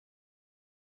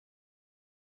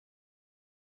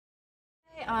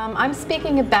I'm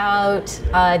speaking about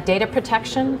data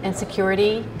protection and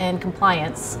security and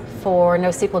compliance for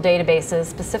NoSQL databases.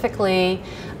 Specifically,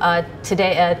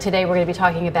 today we're going to be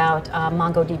talking about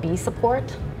MongoDB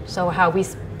support. So how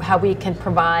we can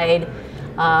provide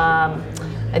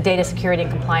a data security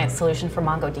and compliance solution for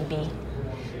MongoDB.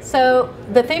 So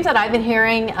the things that I've been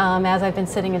hearing as I've been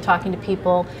sitting and talking to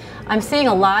people, I'm seeing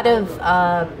a lot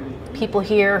of people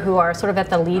here who are sort of at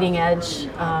the leading edge,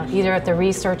 either at the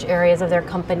research areas of their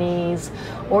companies,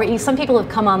 or some people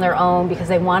have come on their own because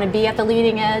they want to be at the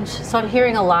leading edge. So I'm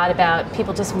hearing a lot about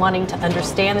people just wanting to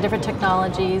understand the different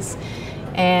technologies,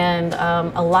 and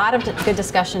a lot of good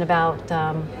discussion about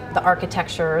the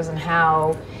architectures and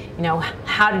how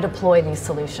to deploy these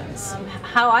solutions.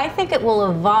 How I think it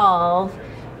will evolve.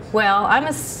 Well,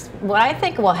 what I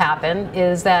think will happen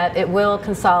is that it will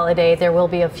consolidate. There will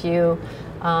be a few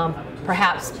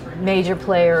perhaps major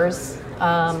players,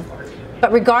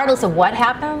 but regardless of what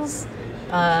happens,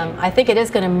 I think it is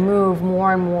going to move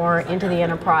more and more into the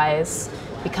enterprise,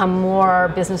 become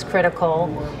more business critical,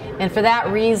 and for that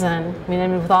reason,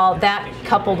 with all that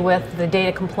coupled with the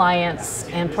data compliance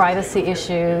and privacy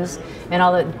issues and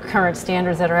all the current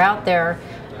standards that are out there,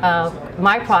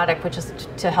 my product, which is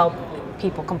to help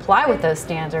people comply with those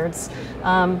standards,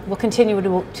 will continue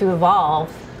to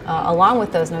evolve along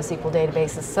with those NoSQL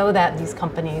databases, so that these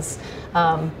companies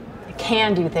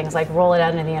can do things like roll it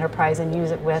out into the enterprise and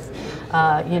use it with,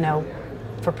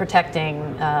 for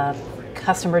protecting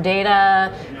customer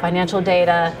data, financial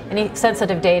data, any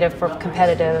sensitive data for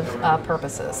competitive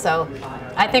purposes. So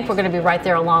I think we're going to be right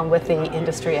there along with the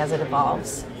industry as it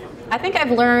evolves. I think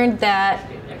I've learned that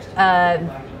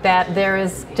that there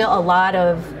is still a lot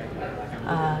of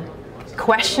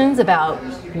questions about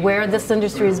where this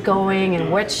industry is going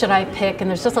and which should I pick, and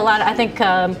there's just a lot. I think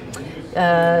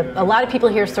a lot of people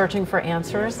here searching for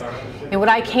answers, and what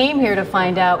I came here to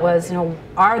find out was,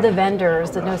 are the vendors,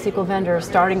 the NoSQL vendors,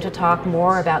 starting to talk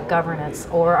more about governance,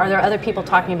 or are there other people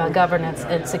talking about governance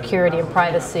and security and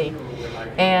privacy?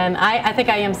 And I think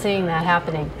I am seeing that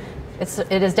happening.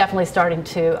 It is definitely starting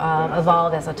to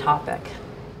evolve as a topic.